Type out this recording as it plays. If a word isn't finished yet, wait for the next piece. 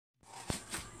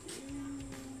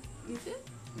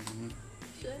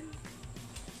Roshan.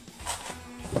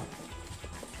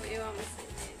 What you want me to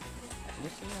say?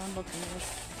 This is unboxing it.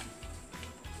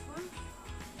 What?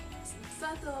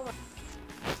 Start over.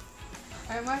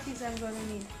 Alright, Marcus, I'm gonna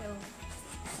need help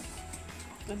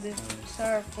with this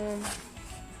styrofoam.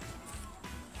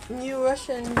 New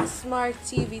Russian smart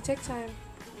TV. Take time.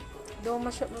 Don't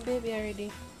mash up my baby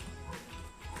already.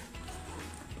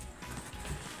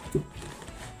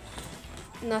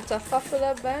 Not a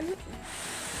popular band,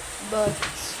 but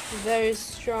very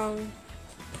strong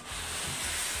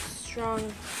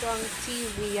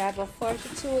TV. I have a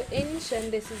 42-inch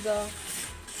and this is a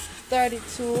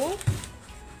 32.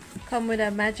 Come with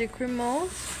a magic remote.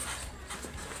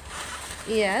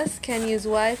 Yes, can use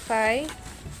Wi-Fi.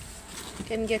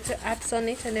 Can get your apps on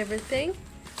it and everything.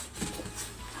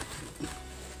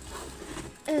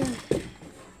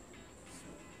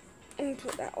 And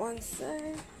put that one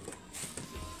side.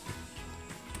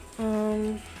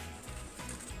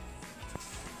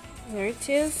 There it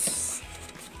is.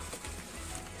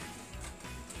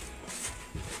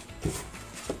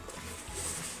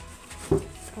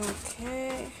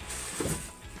 Okay.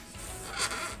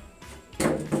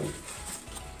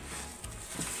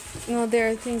 No, there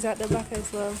are things at the back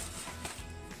as well.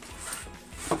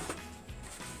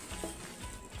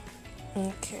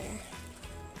 Okay.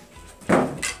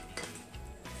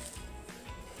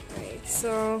 Right,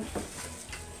 so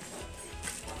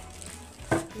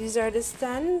these are the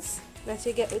stands that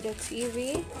you get with the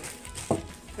TV.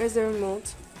 Where's the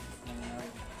remote?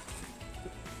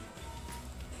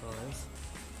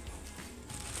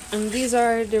 And these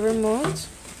are the remote,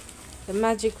 the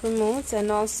magic remote,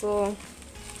 and also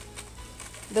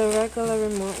the regular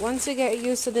remote. Once you get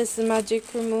used to this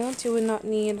magic remote, you will not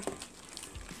need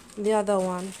the other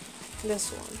one,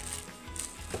 this one.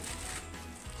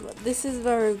 But this is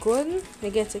very good. You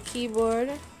get a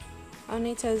keyboard on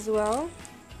it as well,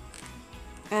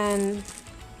 and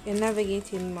a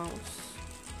navigating mouse.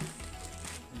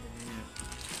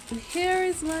 And here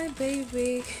is my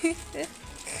baby.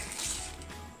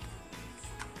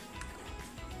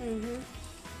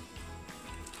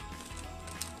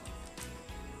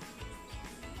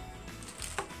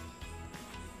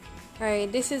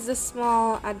 Alright, this is the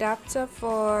small adapter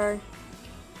for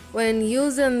when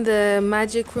using the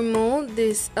magic remote.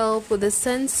 This helps with the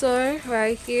sensor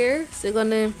right here. So you're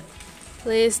gonna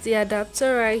place the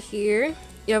adapter right here.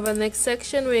 You have a next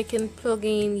section where you can plug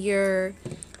in your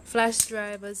flash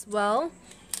drive as well.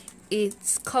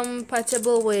 It's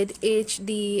compatible with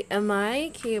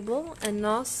HDMI cable, and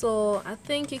also I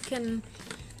think you can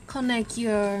connect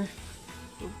your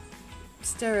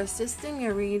stereo system,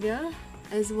 your radio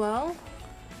as well.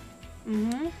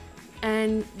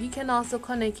 And you can also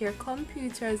connect your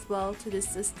computer as well to the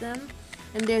system.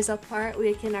 And there's a part where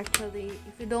you can actually,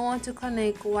 if you don't want to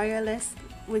connect wireless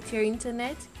with your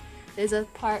internet, there's a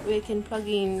part where you can plug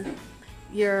in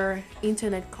your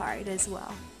internet card as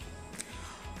well.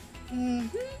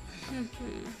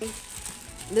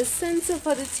 The sensor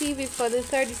for the TV for the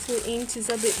 32-inch is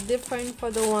a bit different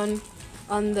for the one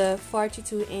on the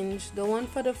 42-inch. The one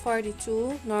for the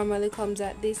 42 normally comes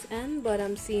at this end, but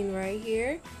I'm seeing right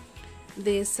here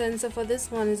the sensor for this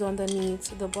one is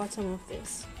underneath the bottom of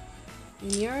this.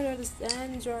 And here are the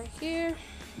stands right here.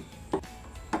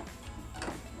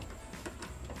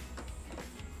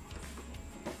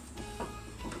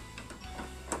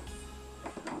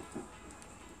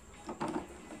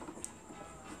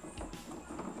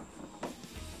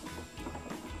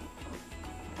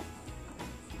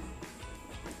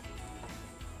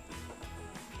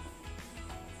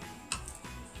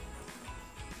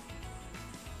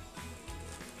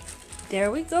 There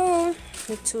we go.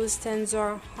 The two stands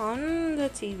are on the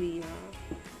TV now.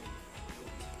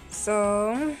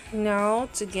 So now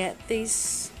to get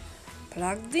this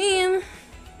plugged in.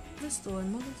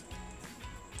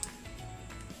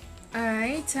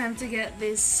 Alright, time to get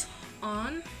this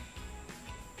on.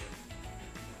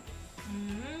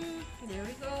 There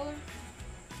we go.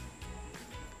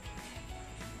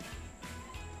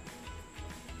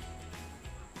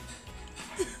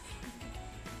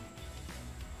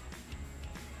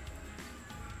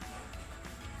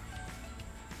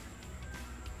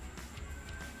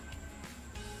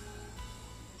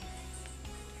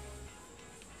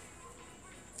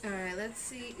 Alright, let's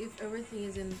see if everything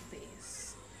is in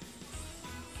place.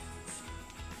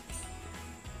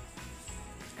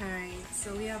 Alright,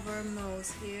 so we have our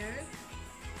mouse here.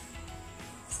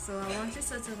 So I want to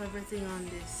set up everything on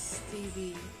this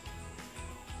TV.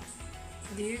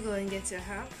 There you go and get your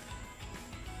app.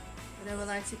 But I would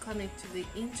like to connect to the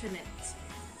internet.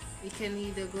 You can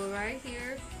either go right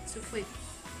here to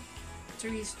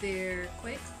reach there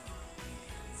quick,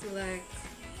 select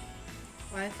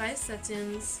Wi-Fi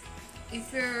settings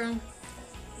if you're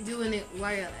doing it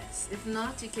wireless. If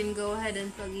not, you can go ahead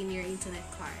and plug in your internet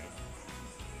card.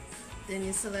 Then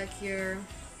you select your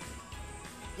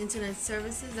internet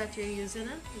services that you're using.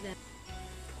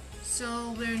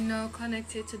 So we're now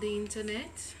connected to the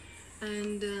internet,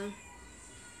 and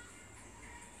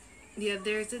yeah,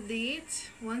 there's a date.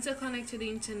 Once you connect to the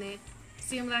internet,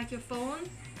 same like your phone,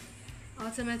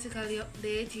 automatically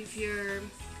update. If your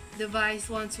device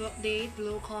wants to update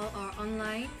local or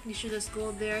online, you should just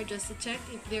go there just to check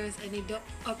if there's any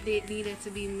update needed to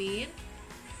be made.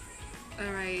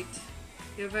 Alright,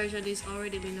 your version is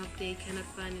already been updated, cannot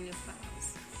find any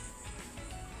files.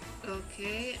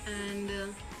 Okay, and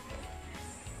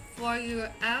for your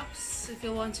apps, if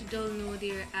you want to download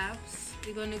your apps,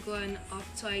 you're going to go on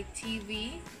Optoid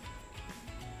TV.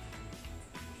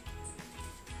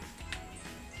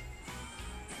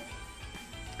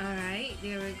 Alright,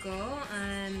 there we go,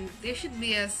 and there should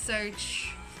be a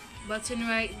search button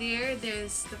right there.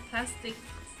 There's the plastic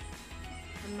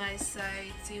on my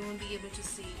side, so you won't be able to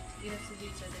see it. You have to do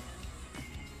it at the end.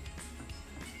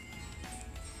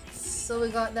 So we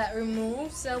got that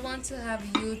removed. So I want to have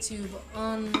YouTube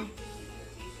on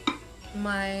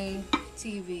my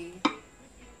TV.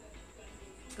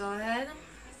 Go ahead,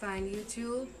 find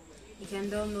YouTube. You can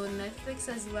download Netflix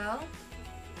as well.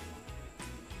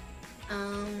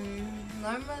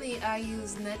 Normally I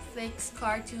use Netflix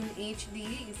Cartoon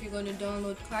HD. If you're going to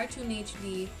download Cartoon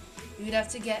HD, you would have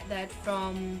to get that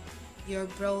from your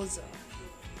browser.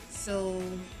 So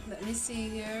let me see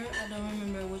here. I don't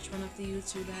remember which one of the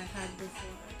YouTube I had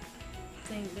before. I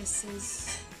think this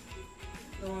is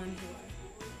the one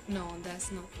here. No,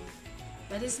 that's not it.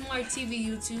 But it's more TV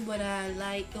YouTube, but I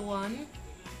like the one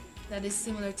that is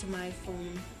similar to my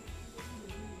phone.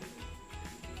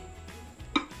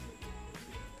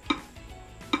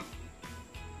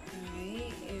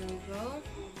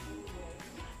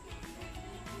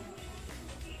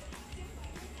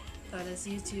 Oh, that's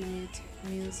YouTube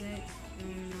music.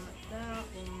 Not that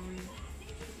one.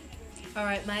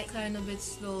 Alright, might kind of a bit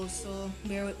slow, so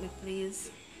bear with me,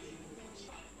 please.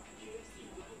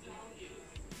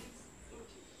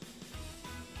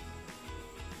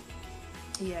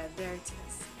 Yeah, there it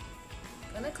is.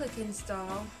 Gonna click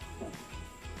install.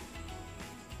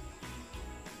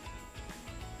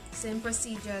 Same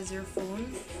procedure as your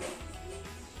phone.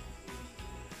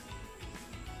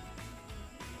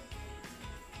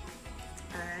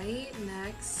 Alright,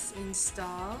 next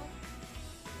install.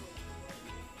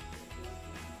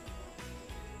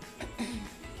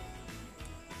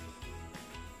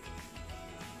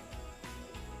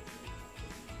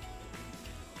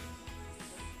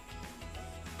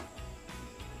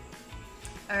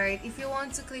 Alright, if you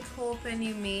want to click open,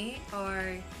 you may,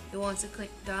 or you want to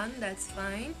click done, that's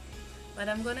fine. But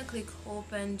I'm gonna click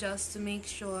open just to make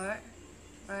sure.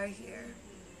 Right here.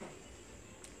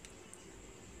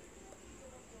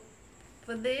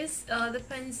 For this,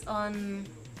 depends on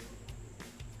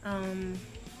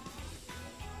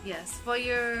yes, for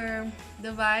your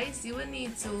device you will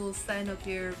need to sign up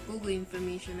your Google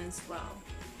information as well.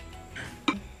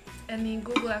 Any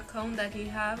Google account that you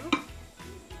have.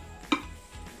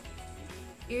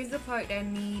 Here's the part that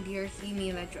need your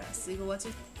email address. So you go what's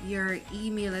your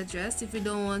email address. If you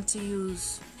don't want to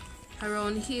use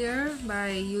around here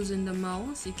by using the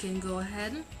mouse, you can go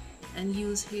ahead and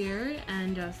use here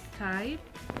and just type.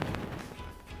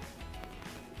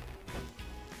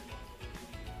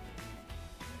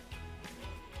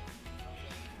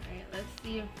 Alright, let's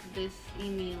see if this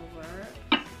email works.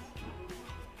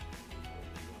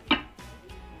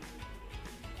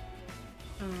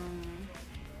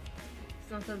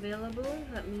 It's not available.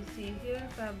 Let me see here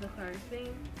if I have the card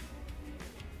thing.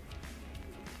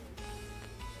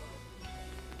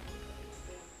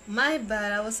 My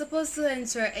bad, I was supposed to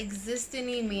enter existing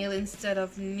email instead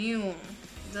of new.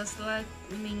 Just let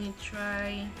me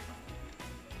try.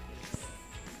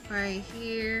 Right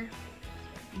here,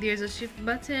 there's a shift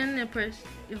button.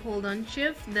 You hold on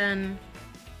shift, then